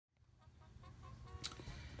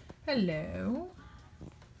Hello.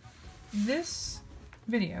 This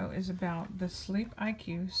video is about the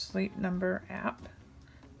SleepIQ Sleep Number app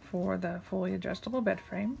for the fully adjustable bed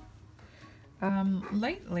frame.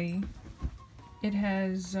 Lately, it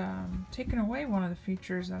has taken away one of the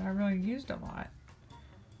features that I really used a lot.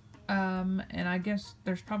 And I guess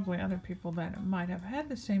there's probably other people that might have had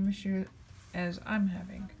the same issue as I'm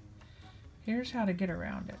having. Here's how to get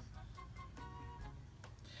around it.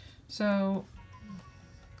 So,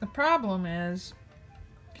 the problem is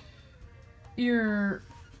your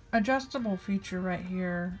adjustable feature right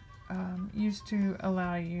here used to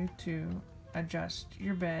allow you to adjust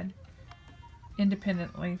your bed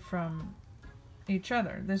independently from each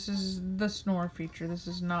other. This is the Snore feature. This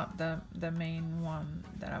is not the main one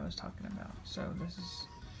that I was talking about. So this is,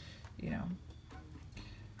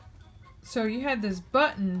 So you had this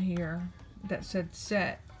button here that said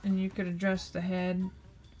set, and you could adjust the head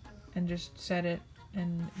and just set it,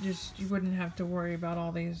 and you wouldn't have to worry about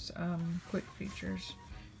all these quick features.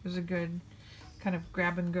 It was a good kind of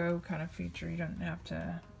grab and go kind of feature. You don't have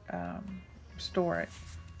to store it.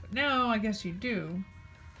 But now I guess you do.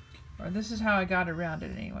 Or this is how I got around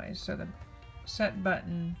it anyway. So the set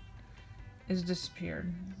button is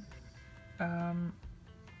disappeared.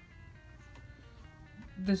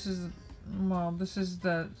 This is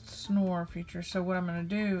the Snore feature. So what I'm going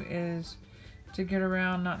to do is, to get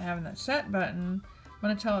around not having that set button, I'm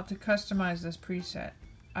going to tell it to customize this preset.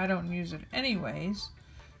 I don't use it anyways,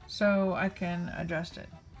 so I can adjust it.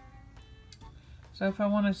 So if I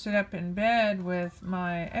want to sit up in bed with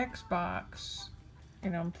my Xbox,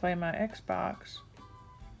 play my Xbox,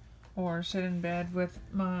 or sit in bed with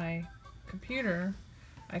my computer,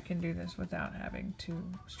 I can do this without having to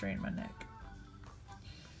strain my neck.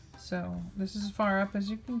 So this is as far up as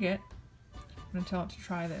you can get. I'm going to tell it to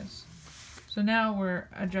try this. So now we're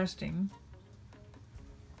adjusting.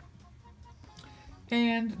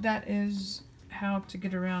 And that is how to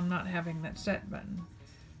get around not having that set button.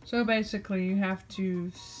 So basically you have to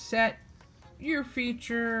set your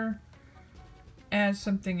feature as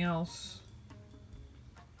something else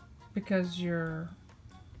because your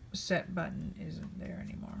set button isn't there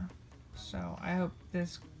anymore. So I hope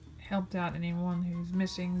this helped out anyone who's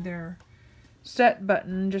missing their set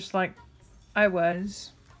button just like I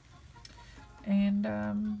was. And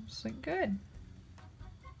sleep good.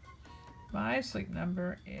 My sleep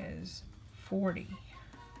number is 40.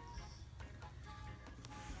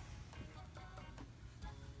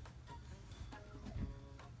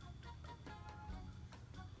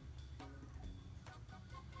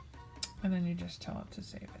 And then you just tell it to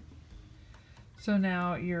save it. So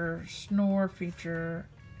now your Snore feature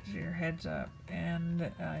is your heads up, and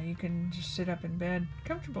you can just sit up in bed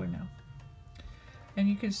comfortably now. And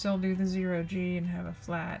you can still do the 0G and have a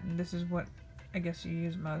flat, and this is what I guess you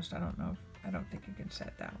use most. I don't think you can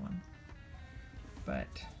set that one. But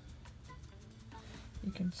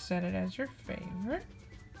you can set it as your favorite.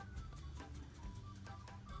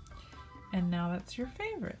 And now that's your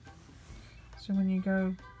favorite. So when you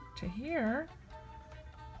go to here,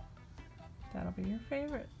 that'll be your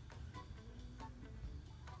favorite.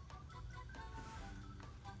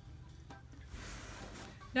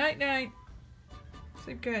 Night night.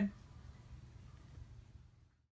 Sleep good.